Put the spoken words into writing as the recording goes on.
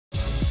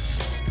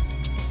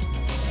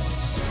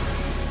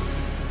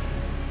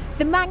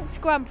The Manx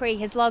Grand Prix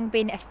has long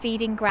been a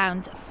feeding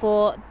ground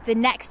for the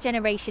next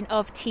generation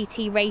of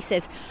TT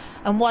racers,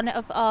 and one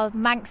of our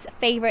Manx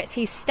favourites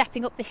who's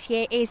stepping up this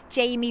year is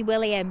Jamie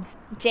Williams.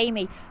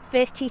 Jamie,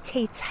 first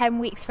TT 10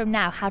 weeks from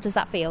now, how does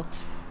that feel?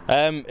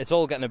 It's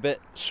all getting a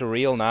bit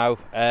surreal now.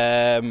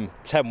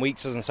 10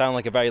 weeks doesn't sound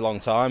like a very long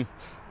time.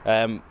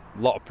 A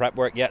lot of prep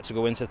work yet to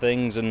go into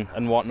things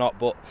and whatnot,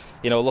 but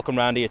you know, looking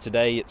around here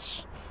today,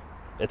 it's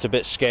a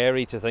bit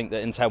scary to think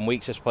that in 10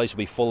 weeks this place will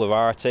be full of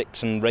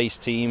Arctics and race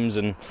teams,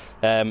 and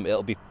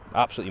it'll be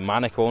absolutely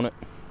manic, won't it?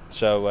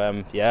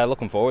 So yeah,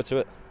 looking forward to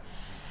it.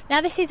 Now,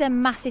 this is a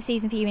massive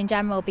season for you in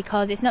general,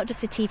 because it's not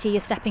just the TT you're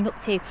stepping up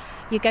to,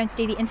 you're going to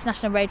do the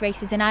international road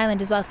races in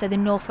Ireland as well, so the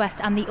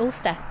Northwest and the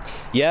Ulster.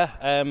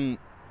 Yeah,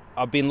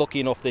 I've been lucky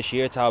enough this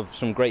year to have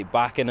some great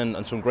backing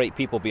and some great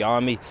people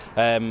behind me,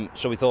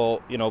 so we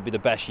thought, you know, it'd be the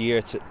best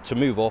year to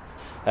move up.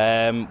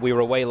 We were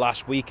away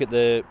last week at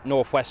the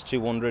Northwest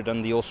 200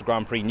 and the Ulster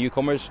Grand Prix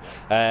newcomers,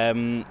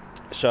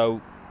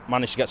 so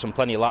managed to get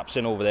plenty of laps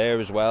in over there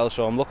as well,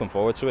 so I'm looking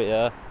forward to it,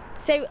 yeah.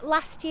 So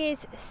last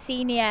year's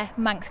senior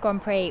Manx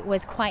Grand Prix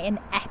was quite an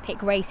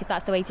epic race, if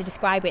that's the way to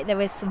describe it. There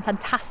was some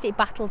fantastic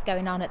battles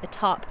going on at the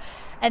top,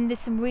 and there's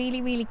some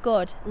really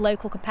good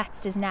local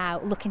competitors now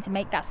looking to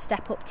make that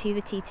step up to the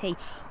TT.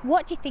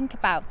 What do you think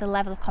about the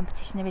level of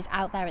competition there is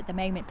out there at the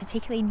moment,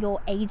 particularly in your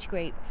age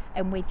group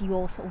and with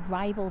your sort of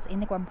rivals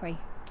in the Grand Prix?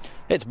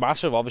 It's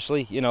massive,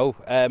 obviously. You know,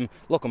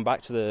 looking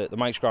back to the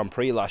Manx Grand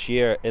Prix last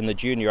year in the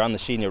junior and the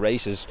senior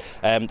races,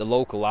 the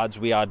local lads,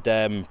 we had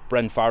Bren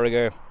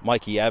Farragher,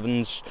 Mikey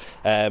Evans,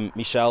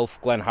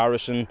 myself, Glenn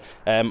Harrison,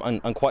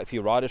 and quite a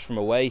few riders from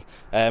away.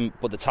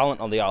 But the talent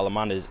on the Isle of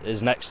Man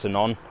is next to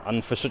none,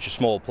 and for such a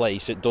small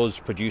place, it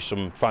does produce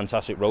some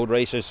fantastic road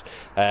races.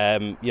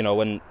 You know,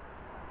 and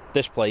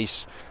this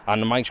place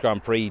and the Manx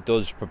Grand Prix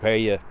does prepare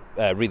you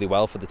really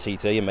well for the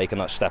TT and making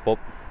that step up.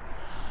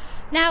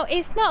 Now,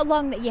 it's not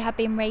long that you have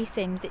been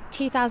racing. Was it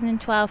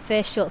 2012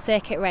 first short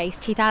circuit race,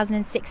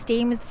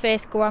 2016 was the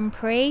first Grand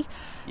Prix?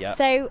 Yeah.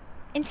 So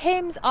in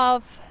terms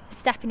of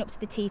stepping up to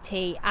the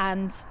TT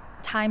and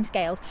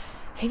timescales,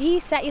 have you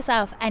set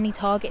yourself any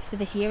targets for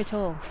this year at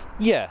all?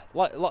 Yeah,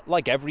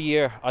 like every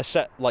year, I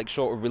set like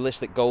sort of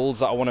realistic goals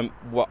that I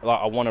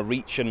want to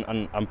reach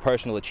and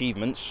personal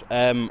achievements.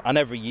 And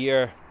every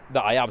year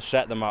that I have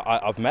set them,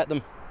 I've met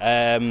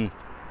them.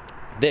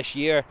 This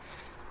year,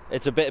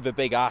 it's a bit of a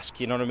big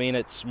ask, you know what I mean?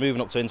 It's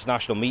moving up to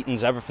international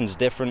meetings, everything's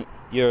different.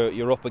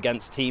 You're up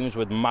against teams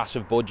with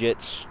massive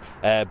budgets,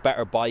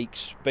 better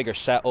bikes, bigger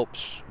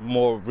setups,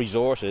 more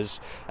resources.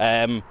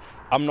 I'm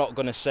not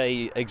going to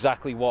say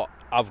exactly what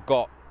I've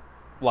got,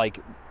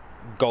 like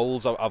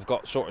goals I've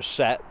got sort of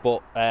set,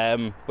 but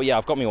yeah,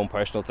 I've got my own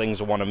personal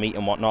things I want to meet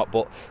and whatnot.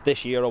 But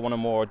this year I want to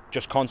more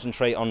just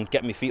concentrate on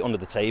getting my feet under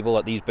the table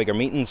at these bigger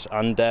meetings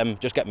and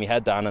just get my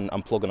head down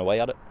and plugging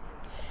away at it.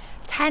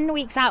 10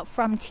 weeks out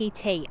from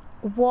TT,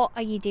 what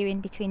are you doing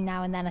between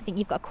now and then? I think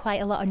you've got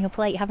quite a lot on your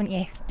plate, haven't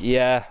you?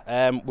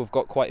 Yeah, we've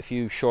got quite a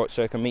few short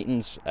circuit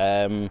meetings,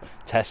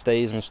 test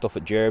days and stuff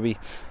at Derby.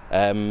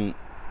 End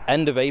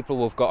of April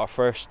we've got our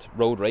first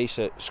road race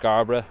at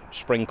Scarborough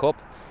Spring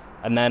Cup,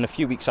 and then a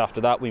few weeks after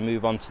that we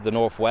move on to the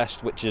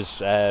Northwest, which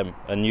is a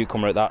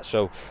newcomer at that,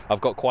 so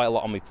I've got quite a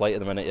lot on my plate at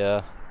the minute,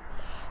 yeah.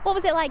 What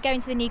was it like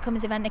going to the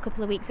newcomers event a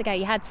couple of weeks ago?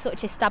 You had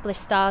such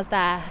established stars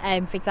there,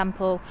 for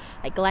example,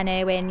 like Glenn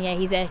Irwin. Yeah,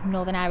 he's a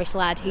Northern Irish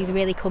lad who's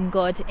really come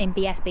good in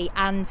BSB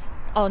and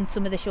on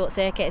some of the short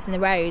circuits and the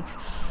roads.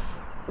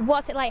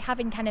 What's it like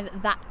having kind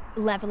of that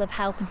level of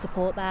help and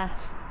support there?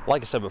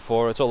 Like I said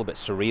before, it's all a bit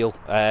surreal.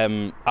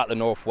 At the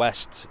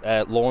Northwest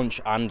launch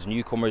and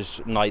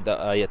newcomers night that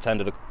I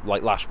attended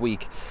like last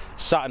week,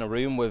 sat in a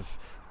room with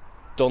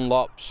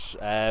Dunlops,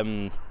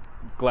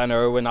 Glenn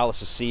Irwin,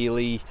 Alistair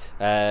Seeley,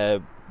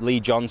 Lee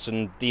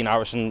Johnson, Dean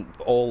Harrison,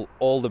 all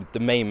the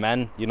main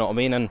men, you know what I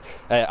mean? And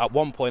at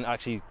one point I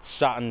actually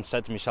sat and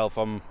said to myself,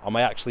 am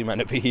I actually meant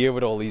to be here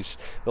with all these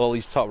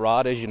top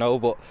riders, you know?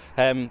 But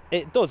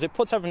it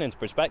puts everything into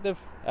perspective.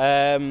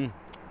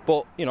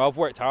 But you know, I've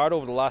worked hard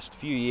over the last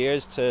few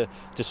years to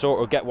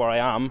sort of get where I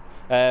am,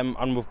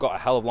 and we've got a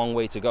hell of a long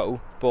way to go.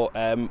 But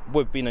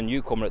with being a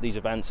newcomer at these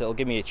events, it'll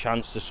give me a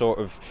chance to sort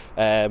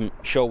of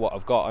show what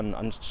I've got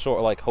and sort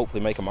of like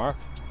hopefully make a mark.